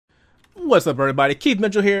What's up, everybody? Keith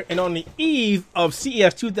Mitchell here, and on the eve of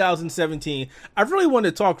CES 2017, I really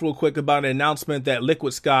wanted to talk real quick about an announcement that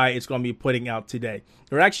LiquidSky is going to be putting out today.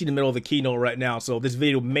 They're actually in the middle of the keynote right now, so this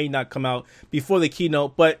video may not come out before the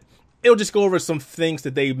keynote, but it'll just go over some things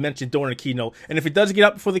that they mentioned during the keynote. And if it doesn't get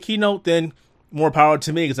up before the keynote, then more power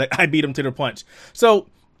to me, because I beat them to the punch. So,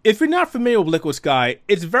 if you're not familiar with LiquidSky,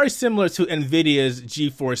 it's very similar to NVIDIA's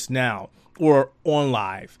GeForce Now or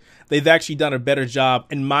OnLive. They've actually done a better job,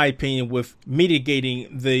 in my opinion, with mitigating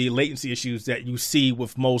the latency issues that you see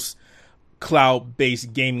with most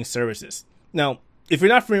cloud-based gaming services. Now, if you're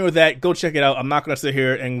not familiar with that, go check it out. I'm not going to sit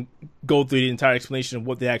here and go through the entire explanation of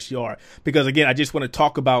what they actually are, because, again, I just want to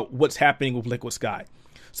talk about what's happening with LiquidSky.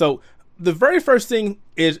 So, the very first thing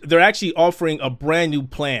is they're actually offering a brand new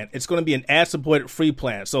plan. It's going to be an ad-supported free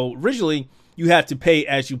plan. So, originally, you had to pay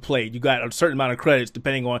as you played. You got a certain amount of credits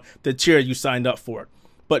depending on the tier you signed up for.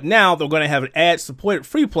 But now they're going to have an ad-supported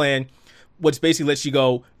free plan, which basically lets you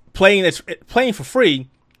go playing for free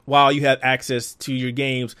while you have access to your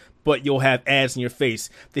games, but you'll have ads in your face.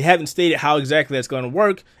 They haven't stated how exactly that's going to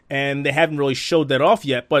work, and they haven't really showed that off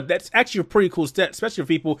yet. But that's actually a pretty cool step, especially for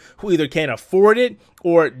people who either can't afford it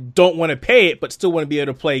or don't want to pay it, but still want to be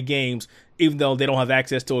able to play games, even though they don't have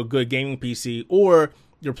access to a good gaming PC or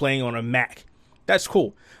you're playing on a Mac. That's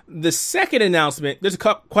cool. The second announcement, there's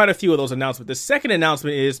quite a few of those announcements. The second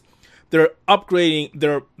announcement is they're upgrading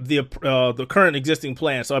the current existing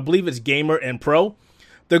plan. So I believe it's Gamer and Pro.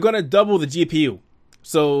 They're going to double the GPU.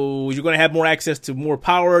 So you're going to have more access to more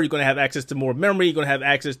power. You're going to have access to more memory. You're going to have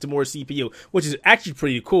access to more CPU, which is actually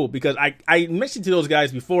pretty cool, because I mentioned to those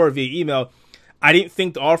guys before via email, I didn't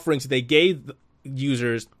think the offerings they gave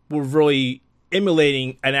users were really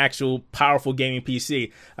emulating an actual powerful gaming PC.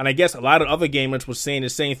 And I guess a lot of other gamers were saying the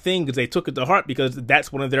same thing because they took it to heart, because that's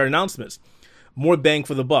one of their announcements. More bang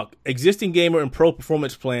for the buck. Existing Gamer and Pro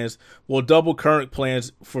performance plans will double current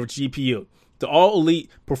plans for GPU. The all-elite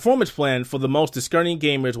performance plan for the most discerning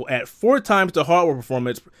gamers will add 4 times the hardware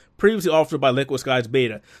performance previously offered by LiquidSky's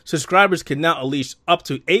beta. Subscribers can now unleash up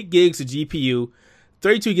to 8 gigs of GPU,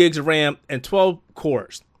 32 gigs of RAM, and 12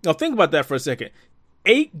 cores. Now think about that for a second.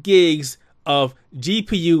 8 gigs of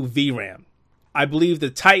GPU VRAM. I believe the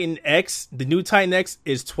Titan X, the new Titan X,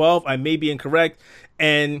 is 12. I may be incorrect.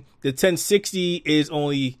 And the 1060 is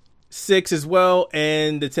only 6 as well.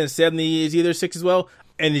 And the 1070 is either 6 as well.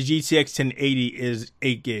 And the GTX 1080 is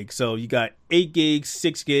 8 gigs. So you got 8 gigs,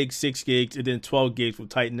 6 gigs, 6 gigs, and then 12 gigs with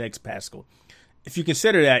Titan X Pascal. If you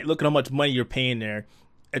consider that, look at how much money you're paying there.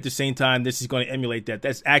 At the same time, this is going to emulate that.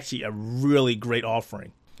 That's actually a really great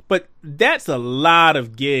offering. But that's a lot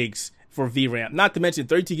of gigs for VRAM. Not to mention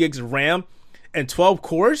 32 gigs of RAM and 12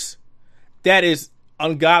 cores. That is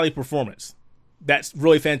ungodly performance. That's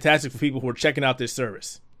really fantastic for people who are checking out this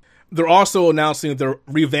service. They're also announcing they're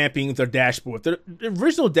revamping their dashboard. The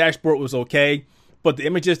original dashboard was okay, but the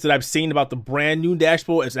images that I've seen about the brand new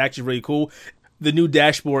dashboard is actually really cool. The new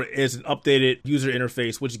dashboard is an updated user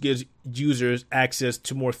interface, which gives users access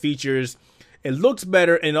to more features. It looks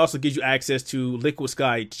better, and it also gives you access to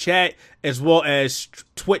LiquidSky chat as well as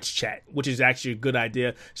Twitch chat, which is actually a good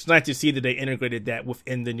idea. It's nice to see that they integrated that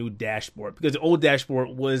within the new dashboard, because the old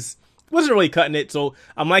dashboard wasn't really cutting it. So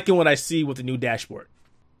I'm liking what I see with the new dashboard.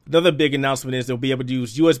 Another big announcement is they'll be able to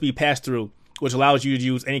use USB pass-through, which allows you to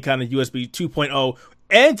use any kind of USB 2.0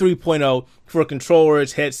 and 3.0 for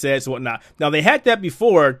controllers, headsets, and whatnot. Now, they had that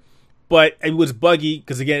before, but it was buggy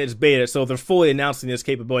because, again, it's beta. So they're fully announcing this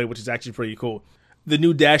capability, which is actually pretty cool. The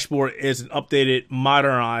new dashboard is an updated,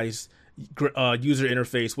 modernized user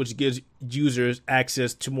interface, which gives users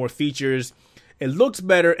access to more features. It looks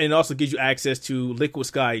better, and it also gives you access to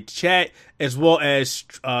LiquidSky chat as well as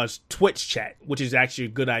Twitch chat, which is actually a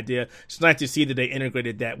good idea. It's nice to see that they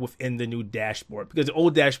integrated that within the new dashboard, because the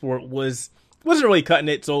old dashboard wasn't really cutting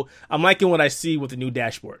it. So I'm liking what I see with the new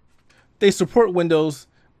dashboard. They support Windows.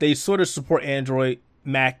 They sort of support Android,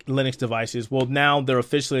 Mac, Linux devices. Well, now they're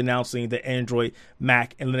officially announcing that Android,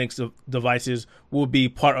 Mac, and Linux devices will be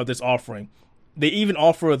part of this offering. They even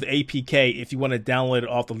offer the APK if you want to download it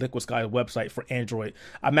off the LiquidSky website for Android.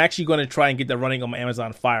 I'm actually going to try and get that running on my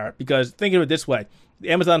Amazon Fire, because think of it this way. The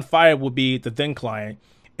Amazon Fire will be the thin client.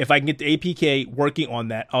 If I can get the APK working on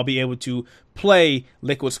that, I'll be able to play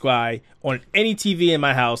LiquidSky on any TV in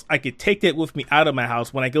my house. I could take that with me out of my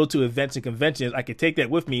house. When I go to events and conventions, I could take that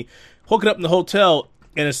with me, hook it up in the hotel,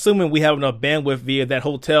 and assuming we have enough bandwidth via that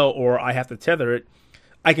hotel, or I have to tether it,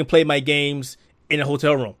 I can play my games in a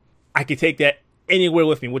hotel room. I could take that anywhere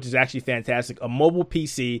with me, which is actually fantastic. A mobile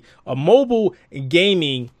PC, a mobile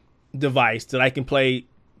gaming device that I can play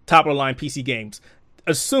top of the line PC games.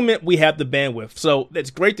 assuming we have the bandwidth. So it's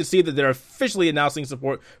great to see that they're officially announcing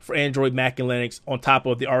support for Android, Mac, and Linux on top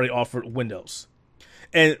of the already offered Windows.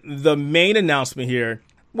 And the main announcement here,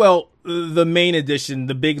 well, the main addition,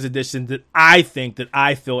 the biggest addition that I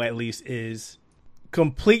feel at least, is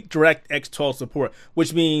complete DirectX 12 support,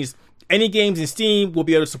 which means any games in Steam will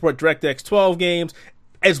be able to support DirectX 12 games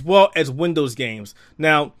as well as Windows games.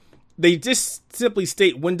 Now, they just simply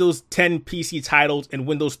state Windows 10 PC titles and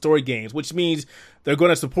Windows Store games, which means they're going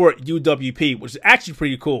to support UWP, which is actually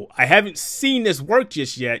pretty cool. I haven't seen this work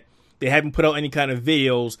just yet. They haven't put out any kind of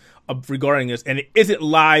videos regarding this, and it isn't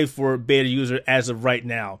live for beta user as of right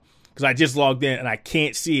now, because I just logged in and I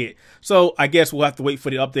can't see it. So I guess we'll have to wait for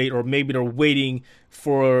the update, or maybe they're waiting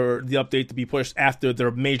for the update to be pushed after their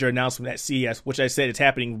major announcement at CES, which I said is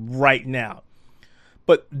happening right now.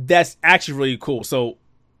 But that's actually really cool. So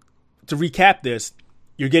to recap this,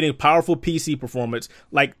 you're getting powerful PC performance,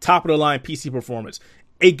 like top-of-the-line PC performance,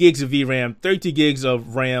 8 gigs of VRAM, 32 gigs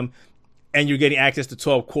of RAM, and you're getting access to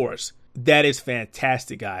 12 cores. That is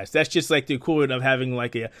fantastic, guys. That's just like the equivalent of having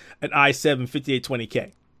like an i7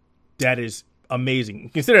 5820K. That is amazing.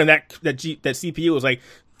 Considering that CPU was like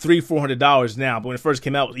 $300-400 now, but when it first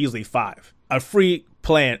came out, it was easily $500. A free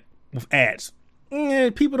plan with ads.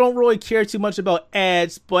 People don't really care too much about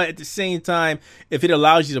ads, but at the same time, if it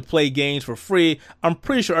allows you to play games for free, I'm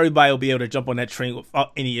pretty sure everybody will be able to jump on that train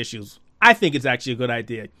without any issues. I think it's actually a good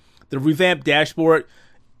idea. The revamped dashboard,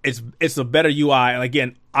 it's a better UI. And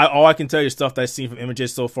again, all I can tell you is stuff that I've seen from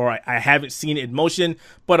images so far. I haven't seen it in motion,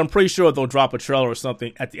 but I'm pretty sure they'll drop a trailer or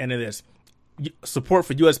something at the end of this. Support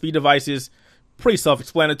for USB devices, pretty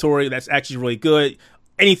self-explanatory. That's actually really good.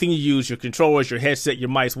 Anything you use, your controllers, your headset, your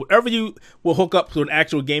mice, whatever you will hook up to an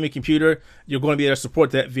actual gaming computer, you're going to be able to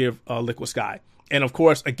support that via LiquidSky. And of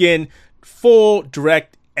course, again, full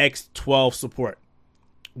DirectX 12 support.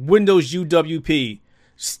 Windows UWP,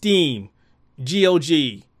 Steam,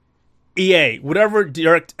 GOG, EA, whatever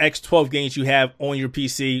DirectX 12 games you have on your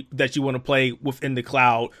PC that you want to play within the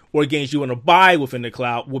cloud, or games you want to buy within the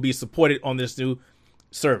cloud, will be supported on this new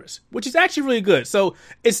service, which is actually really good. So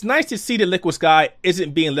it's nice to see that LiquidSky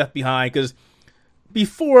isn't being left behind, because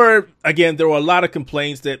before, again, there were a lot of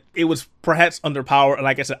complaints that it was perhaps underpowered. And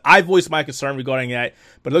like I said, I voiced my concern regarding that,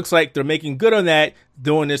 but it looks like they're making good on that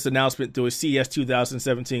doing this announcement through CES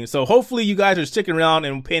 2017. So hopefully you guys are sticking around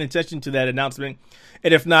and paying attention to that announcement.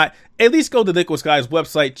 And if not, at least go to LiquidSky's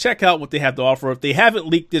website, check out what they have to offer. If they haven't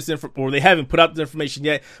leaked this or they haven't put out the information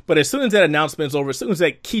yet, but as soon as that announcement is over, as soon as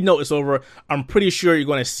that keynote is over, I'm pretty sure you're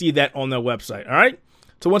going to see that on their website. All right.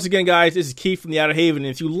 So once again, guys, this is Keith from the Outerhaven. And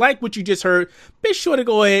if you like what you just heard, be sure to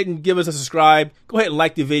go ahead and give us a subscribe. Go ahead and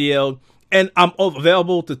like the video. And I'm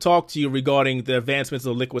available to talk to you regarding the advancements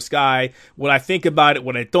of LiquidSky, what I think about it,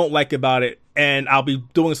 what I don't like about it. And I'll be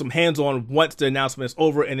doing some hands-on once the announcement is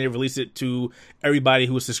over and they release it to everybody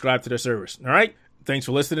who is subscribed to their service. All right? Thanks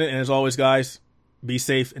for listening. And as always, guys, be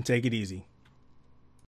safe and take it easy.